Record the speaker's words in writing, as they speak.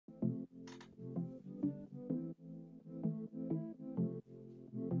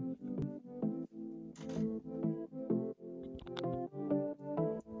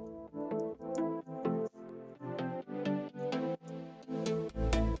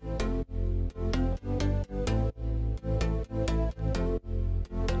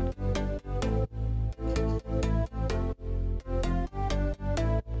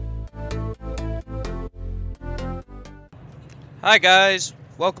Hi guys,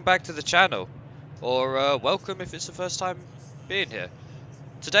 welcome back to the channel, or welcome if it's the first time being here.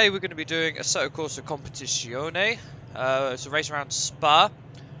 Today we're going to be doing a Assetto Corsa Competizione. It's a race around Spa.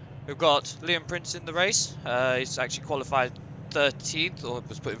 We've got Liam Prince in the race. He's actually qualified 13th, or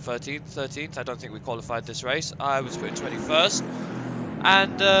was put in 13th. I don't think we qualified this race. I was put in 21st.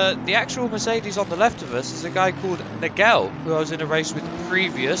 And the actual Mercedes on the left of us is a guy called Nigel, who I was in a race with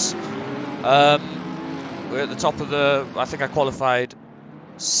previous. We're at the top of the, I think I qualified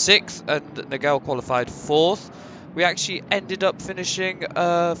 6th and Nigel qualified 4th. We actually ended up finishing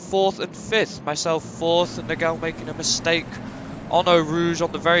 4th and 5th. Myself 4th and Nigel making a mistake on Eau Rouge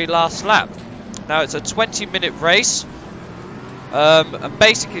on the very last lap. Now it's a 20-minute race. And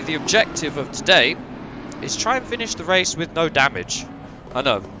basically the objective of today is try and finish the race with no damage. I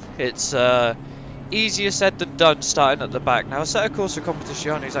know, it's easier said than done starting at the back. Now Assetto Corsa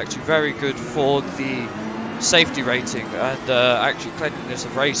Competizione is actually very good for the safety rating and actually cleanliness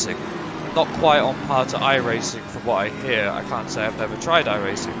of racing. Not quite on par to iRacing from what I hear. I can't say I've never tried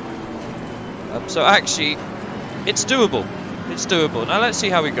iRacing. So actually, it's doable. It's doable. Now let's see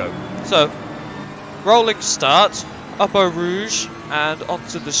how we go. So, rolling start, up Eau Rouge and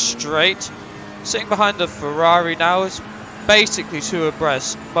onto the straight. Sitting behind the Ferrari now is basically two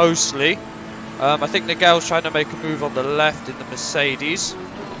abreast, mostly. I think Nigel's trying to make a move on the left in the Mercedes.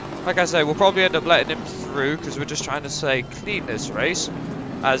 Like I say, we'll probably end up letting him through because we're just trying to say clean this race,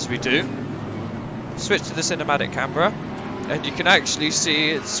 as we do. Switch to the cinematic camera, and you can actually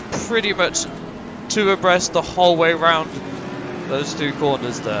see it's pretty much two abreast the whole way round those two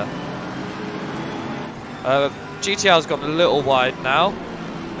corners there. GTR's gone a little wide now.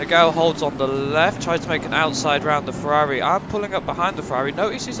 Nigel holds on the left, tries to make an outside round the Ferrari. I'm pulling up behind the Ferrari.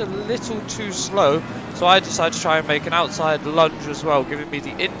 Notice he's a little too slow, so I decided to try and make an outside lunge as well, giving me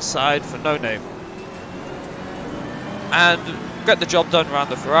the inside for no name. And get the job done around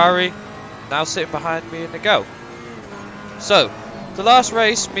the Ferrari. Now sitting behind me and Nigel. So, the last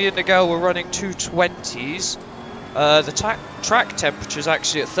race, me and Nigel were running 220s. The track temperature is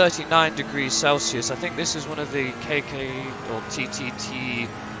actually at 39 degrees Celsius. I think this is one of the KK or TTT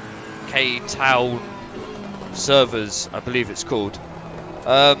K-Town servers, I believe it's called.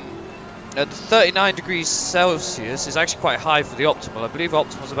 At 39 degrees Celsius is actually quite high for the optimal. I believe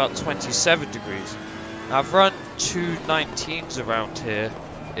optimal is about 27 degrees. Now I've run 219s around here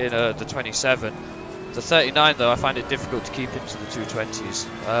in the 27. The 39 though, I find it difficult to keep into the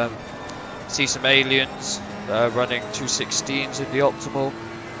 220s. See some aliens running 216s in the optimal.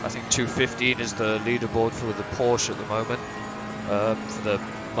 I think 215 is the leaderboard for the Porsche at the moment, for the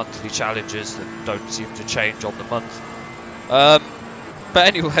monthly challenges that don't seem to change on the month. But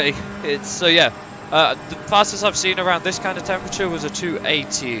anyway, it's so yeah. The fastest I've seen around this kind of temperature was a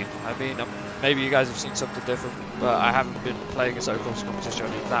 218. I mean, maybe you guys have seen something different, but I haven't been playing Assetto Corsa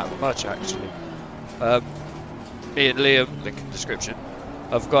Competizione that much actually. Me and Liam, link in the description.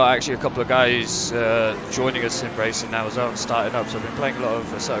 I've got actually a couple of guys joining us in racing now as well and starting up, so I've been playing a lot of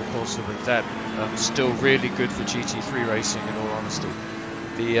Assetto Corsa with them. Still really good for GT3 racing in all honesty.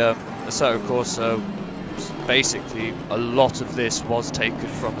 The Assetto Corsa, basically a lot of this was taken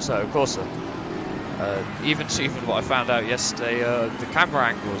from Assetto Corsa. Even what I found out yesterday, the camera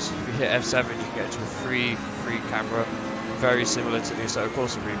angles, if you hit F7 you can get into a free camera. Very similar to the Assetto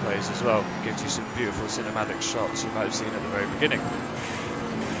Corsa replays as well. Gives you some beautiful cinematic shots you might have seen at the very beginning.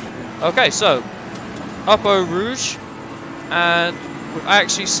 Okay, so up Eau Rouge, and we've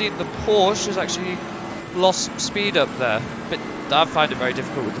actually seen the Porsche has actually lost some speed up there. But I find it very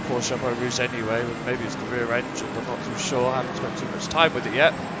difficult with the Porsche up Eau Rouge anyway. Maybe it's the rear engine, I'm not too sure. I haven't spent too much time with it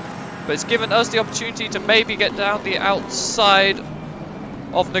yet. But it's given us the opportunity to maybe get down the outside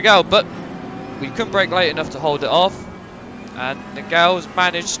of Nigel, but we couldn't brake late enough to hold it off. And Nigel's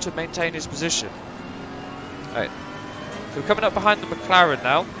managed to maintain his position. Right, so we're coming up behind the McLaren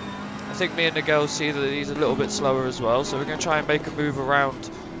now. I think me and Nigel see that he's a little bit slower as well, so we're going to try and make a move around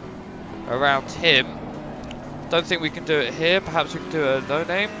him. Don't think we can do it here. Perhaps we can do a no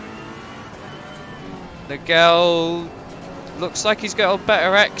name. Nigel looks like he's got a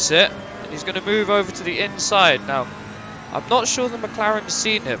better exit, and he's going to move over to the inside now. I'm not sure the McLaren's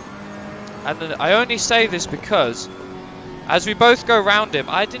seen him, and I only say this because as we both go round him,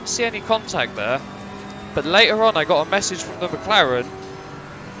 I didn't see any contact there, but later on I got a message from the McLaren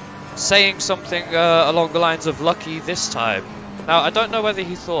saying something along the lines of lucky this time. Now I don't know whether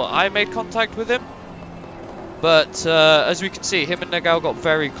he thought I made contact with him, but as we can see, him and Nigel got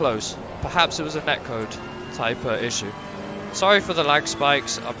very close. Perhaps it was a netcode type issue. Sorry for the lag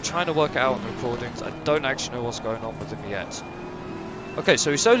spikes, I'm trying to work it out on the recordings. I don't actually know what's going on with them yet. Okay,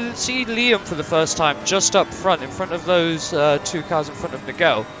 so we see Liam for the first time just up front, in front of those two cars in front of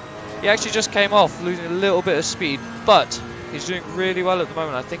Miguel. He actually just came off, losing a little bit of speed, but he's doing really well at the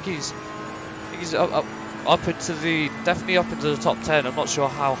moment. I think he's up into the, definitely up into the top 10. I'm not sure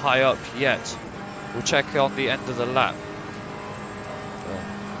how high up yet. We'll check on the end of the lap.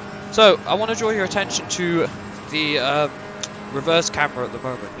 So I want to draw your attention to the reverse camera at the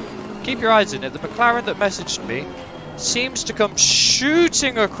moment. Keep your eyes in it. The McLaren that messaged me seems to come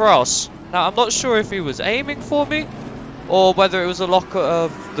shooting across. Now I'm not sure if he was aiming for me or whether it was a lock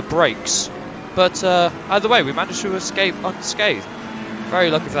of the brakes, but either way we managed to escape unscathed. Very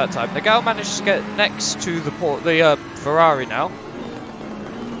lucky for that time. Miguel managed to get next to the Ferrari now,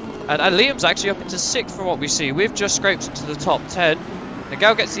 and Liam's actually up into 6th from what we see. We've just scraped into the top 10.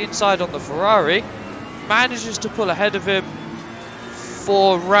 Miguel gets the inside on the Ferrari, manages to pull ahead of him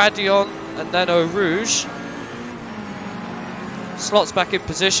for Radion and then Eau Rouge. Slots back in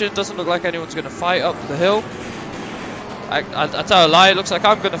position. Doesn't look like anyone's going to fight up the hill. I tell a lie, it looks like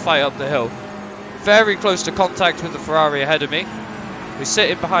I'm going to fight up the hill. Very close to contact with the Ferrari ahead of me. We're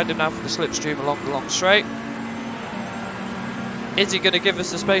sitting behind him now for the slipstream along the long straight. Is he going to give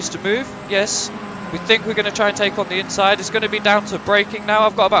us the space to move? Yes. We think we're going to try and take on the inside. It's going to be down to braking now.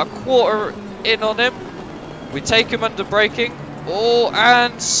 I've got about a quarter in on him. We take him under braking. Oh,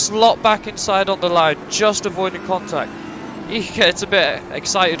 and slot back inside on the line, just avoiding contact. He gets a bit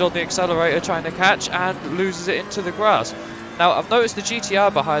excited on the accelerator trying to catch and loses it into the grass. Now I've noticed the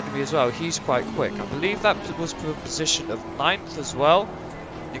GTR behind me as well. He's quite quick. I believe that was for a position of 9th as well.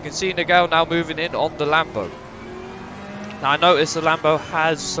 You can see Miguel now moving in on the Lambo. Now I noticed the Lambo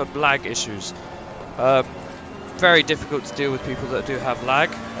has some lag issues. Very difficult to deal with people that do have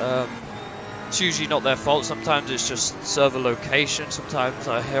lag. It's usually not their fault. Sometimes it's just server location. Sometimes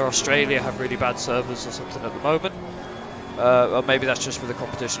I hear Australia have really bad servers or something at the moment. Or maybe that's just for the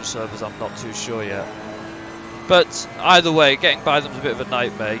competition servers, I'm not too sure yet. But either way, getting by them is a bit of a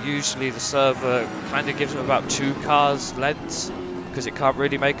nightmare. Usually the server kind of gives them about 2 cars lengths, because it can't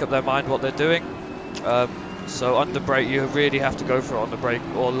really make up their mind what they're doing. So under brake, you really have to go for it on the brake,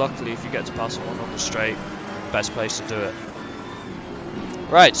 or luckily if you get to pass someone on the straight, best place to do it.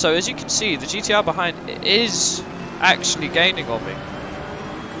 Right, so as you can see, the GTR behind is actually gaining on me.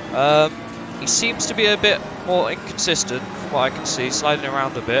 He seems to be a bit more inconsistent from what I can see, sliding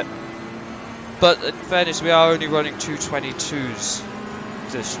around a bit. But in fairness, we are only running 222s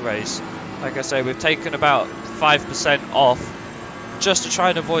this race. Like I say, we've taken about 5% off just to try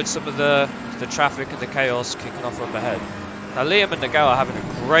and avoid some of the traffic and the chaos kicking off up ahead. Now Liam and Miguel are having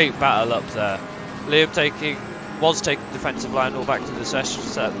a great battle up there. Liam was taking defensive line all back to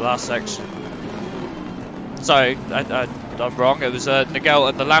the last section. Sorry, I'm wrong. It was Miguel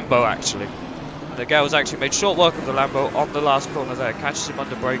and the Lambo actually. Miguel has actually made short work of the Lambo on the last corner there, catches him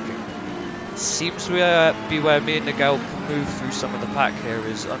under braking. Seems to be where me and Miguel can move through some of the pack here,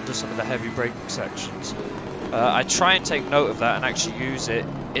 is under some of the heavy braking sections. I try and take note of that and actually use it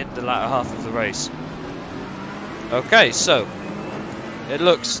in the latter half of the race. Okay, so it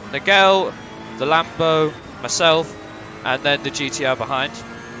looks Miguel, the Lambo, myself, and then the GTR behind.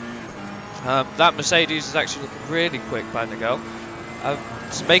 That Mercedes is actually looking really quick by Miguel.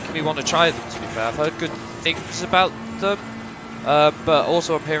 It's making me want to try them, to be fair. I've heard good things about them, but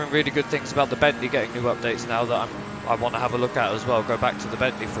also I'm hearing really good things about the Bentley getting new updates now that I want to have a look at as well. Go back to the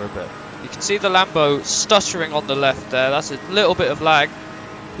Bentley for a bit. You can see the Lambo stuttering on the left there. That's a little bit of lag.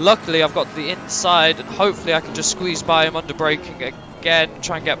 Luckily I've got the inside and hopefully I can just squeeze by him under braking again,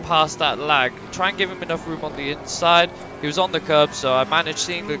 try and get past that lag. Try and give him enough room on the inside. He was on the curb, so I managed,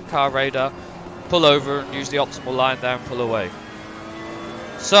 seeing the car radar, pull over and use the optimal line there and pull away.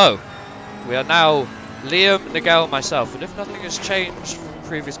 So we are now Liam, Miguel and myself, and if nothing has changed from the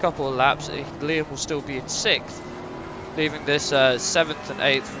previous couple of laps, Liam will still be in 6th, leaving this 7th and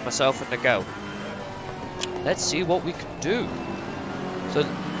 8th for myself and Miguel. Let's see what we can do. So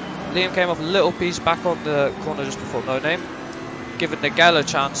Liam came off a little piece back on the corner just before No Name, giving Miguel a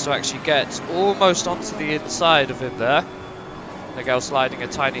chance to actually get almost onto the inside of him there. Miguel sliding a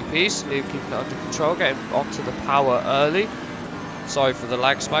tiny piece, Liam keeping it under control, getting onto the power early. Sorry for the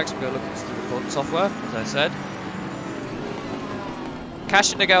lag spikes, I'm going to look into the recording software, as I said.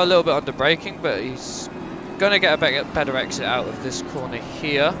 Catching Miguel a little bit under braking, but he's going to get a better exit out of this corner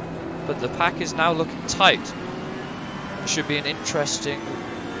here. But the pack is now looking tight. It should be an interesting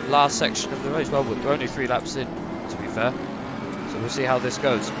last section of the race. Well, we're only 3 laps in, to be fair. So we'll see how this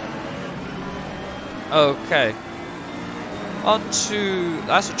goes. Okay.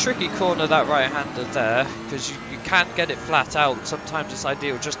 That's a tricky corner, that right-hander there, because you can get it flat out. Sometimes it's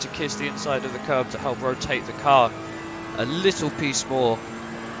ideal just to kiss the inside of the curb to help rotate the car a little piece more.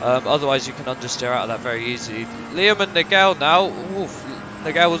 Otherwise you can understeer out of that very easily. Liam and Nigel now. Oof,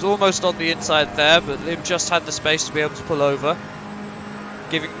 Nigel was almost on the inside there, but Liam just had the space to be able to pull over,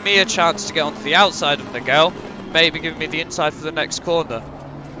 giving me a chance to get onto the outside of Nigel, maybe giving me the inside for the next corner.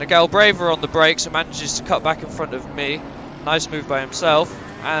 Nigel braver on the brakes and manages to cut back in front of me. Nice move by himself,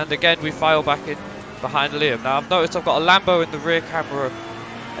 and again we file back in behind Liam. Now I've noticed I've got a Lambo in the rear camera,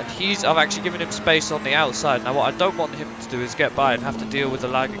 and I've actually given him space on the outside. Now what I don't want him to do is get by and have to deal with the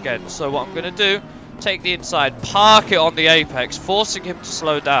lag again. So what I'm going to do, take the inside, park it on the apex, forcing him to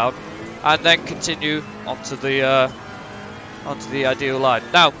slow down, and then continue onto the ideal line.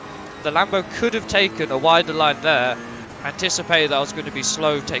 Now, the Lambo could have taken a wider line there, anticipated that I was going to be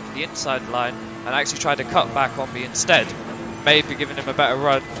slow taking the inside line, and actually tried to cut back on me instead, maybe giving him a better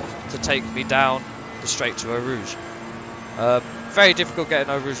run to take me down the straight to Eau Rouge. Very difficult getting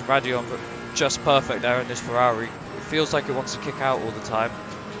Eau Rouge and Radion, but just perfect there in this Ferrari. It feels like it wants to kick out all the time.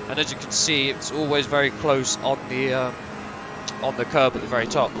 And as you can see, it's always very close on the curb at the very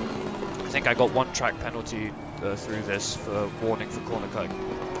top. I think I got one track penalty through this for warning for corner cutting.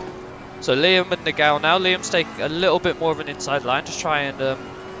 So Liam and Nigel now. Liam's taking a little bit more of an inside line to try and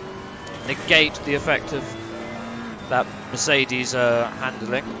negate the effect of that Mercedes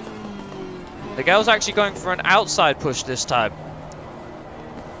handling. Nigel's actually going for an outside push this time.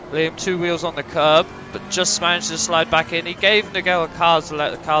 Liam 2 wheels on the curb, but just managed to slide back in. He gave Nigel a car's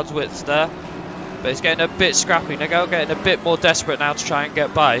width there, but he's getting a bit scrappy. Nigel getting a bit more desperate now to try and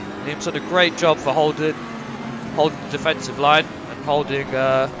get by. Liam's done a great job for holding the defensive line and holding.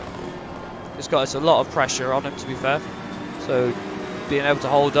 It's got us a lot of pressure on him, to be fair. So being able to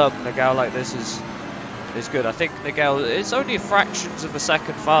hold up Nigel like this is good. I think Nigel is only fractions of a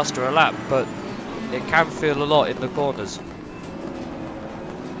second faster a lap, but it can feel a lot in the corners.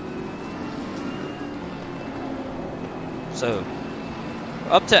 So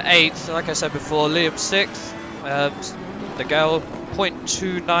up to 8th, like I said before, Liam 6th, Nigel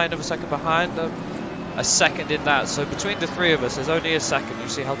 0.29 of a second behind, a second in that. So between the three of us, there's only a second. You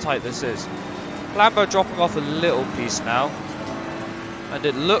see how tight this is. Lambo dropping off a little piece now, and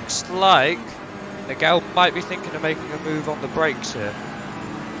it looks like Nigel might be thinking of making a move on the brakes here.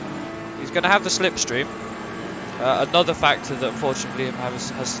 He's going to have the slipstream. Another factor that unfortunately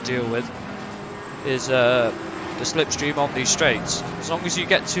Liam has to deal with is the slipstream on these straights. As long as you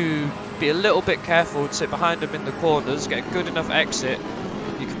get to be a little bit careful and sit behind them in the corners, get a good enough exit,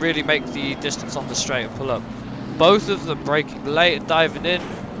 you can really make the distance on the straight and pull up. Both of them braking late and diving in.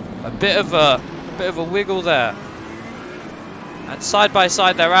 A bit of a wiggle there. And side by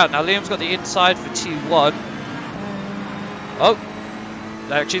side they're out. Now Liam's got the inside for T1. Oh,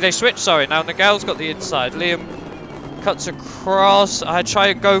 actually they switched. Sorry. Now Nigel's got the inside. Liam cuts across. I try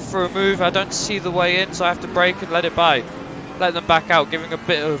and go for a move. I don't see the way in, so I have to brake and let it by. Let them back out, giving a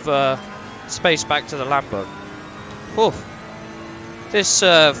bit of space back to the Lambo. Oof. This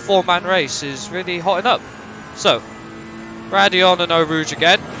four-man race is really hotting up. So, Radion and Eau Rouge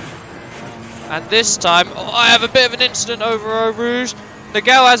again. And this time, I have a bit of an incident over Eau Rouge.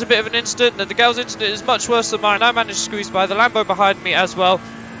 Nigel has a bit of an incident. Nigel's incident is much worse than mine. I managed to squeeze by the Lambo behind me as well.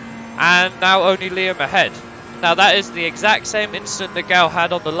 And now only Liam ahead. Now that is the exact same incident Nigel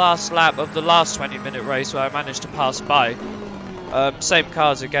had on the last lap of the last 20-minute race where I managed to pass by. Same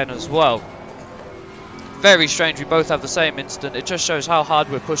cars again as well. Very strange, we both have the same incident. It just shows how hard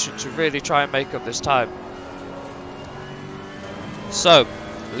we're pushing to really try and make up this time. So,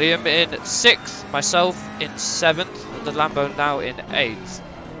 Liam in 6th, myself in 7th, and the Lambo now in 8th.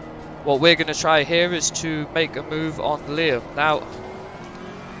 What we're going to try here is to make a move on Liam. Now,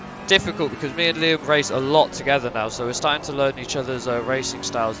 difficult because me and Liam race a lot together now, so we're starting to learn each other's racing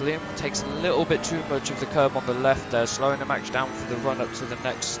styles. Liam takes a little bit too much of the curb on the left there, slowing him actually down for the run up to the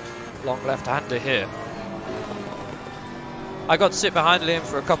next long left-hander here. I got to sit behind Liam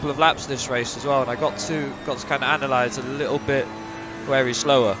for a couple of laps this race as well, and I got to kind of analyse a little bit where he's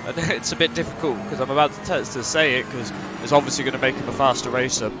slower, and it's a bit difficult because I'm about to say it because it's obviously going to make him a faster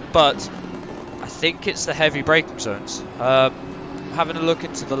racer, but I think it's the heavy braking zones. Having a look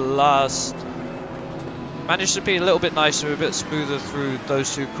into the last, managed to be a little bit nicer, a bit smoother through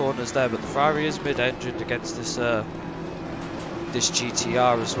those two corners there, but the Ferrari is mid-engined against this this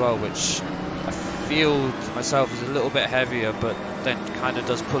GTR as well, which I feel myself is a little bit heavier, but then kind of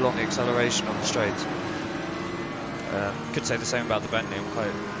does pull on the acceleration on the straights. Could say the same about the Bentley. I'm quite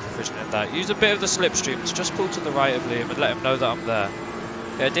proficient at that. Use a bit of the slipstream to just pull to the right of Liam and let him know that I'm there.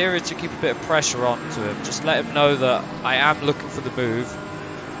 The idea is to keep a bit of pressure on to him. Just let him know that I am looking for the move,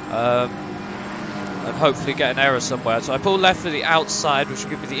 and hopefully get an error somewhere. So I pull left for the outside, which will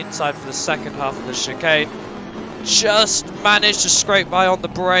give me the inside for the second half of the chicane. just managed to scrape by on the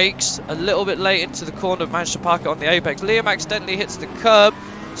brakes. A little bit late into the corner, managed to park it on the apex. Liam accidentally hits the curb,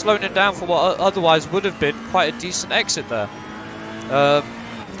 slowing him down for what otherwise would have been quite a decent exit there.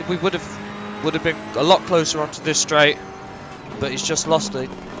 We would have been a lot closer onto this straight, but he's just lost a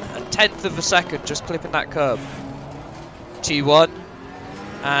tenth of a second just clipping that curb. T1,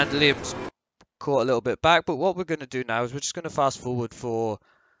 and Liam's caught a little bit back, but what we're going to do now is we're just going to fast forward for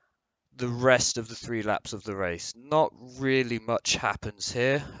the rest of the 3 laps of the race. Not really much happens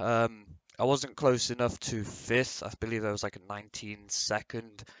here. I wasn't close enough to 5th. I believe there was like a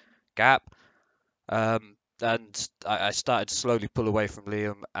 19-second gap. And I started to slowly pull away from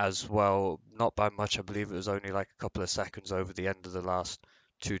Liam as well. Not by much, I believe it was only like a couple of seconds over the end of the last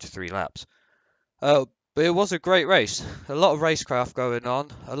 2 to 3 laps. But it was a great race. A lot of racecraft going on.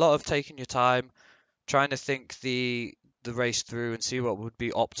 A lot of taking your time, trying to think the race through and see what would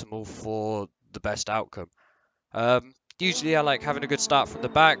be optimal for the best outcome. Usually I like having a good start from the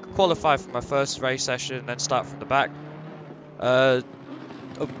back, qualify for my first race session, and then start from the back.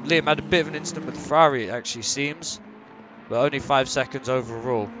 Liam had a bit of an incident with the Ferrari, it actually seems, but only 5 seconds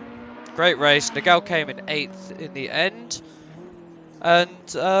overall. Great race. Nigel came in 8th in the end,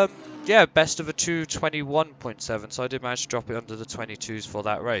 and yeah, best of a 2:21.7, so I did manage to drop it under the 22s for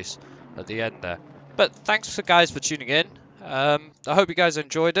that race at the end there. But thanks for guys for tuning in. I hope you guys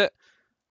enjoyed it.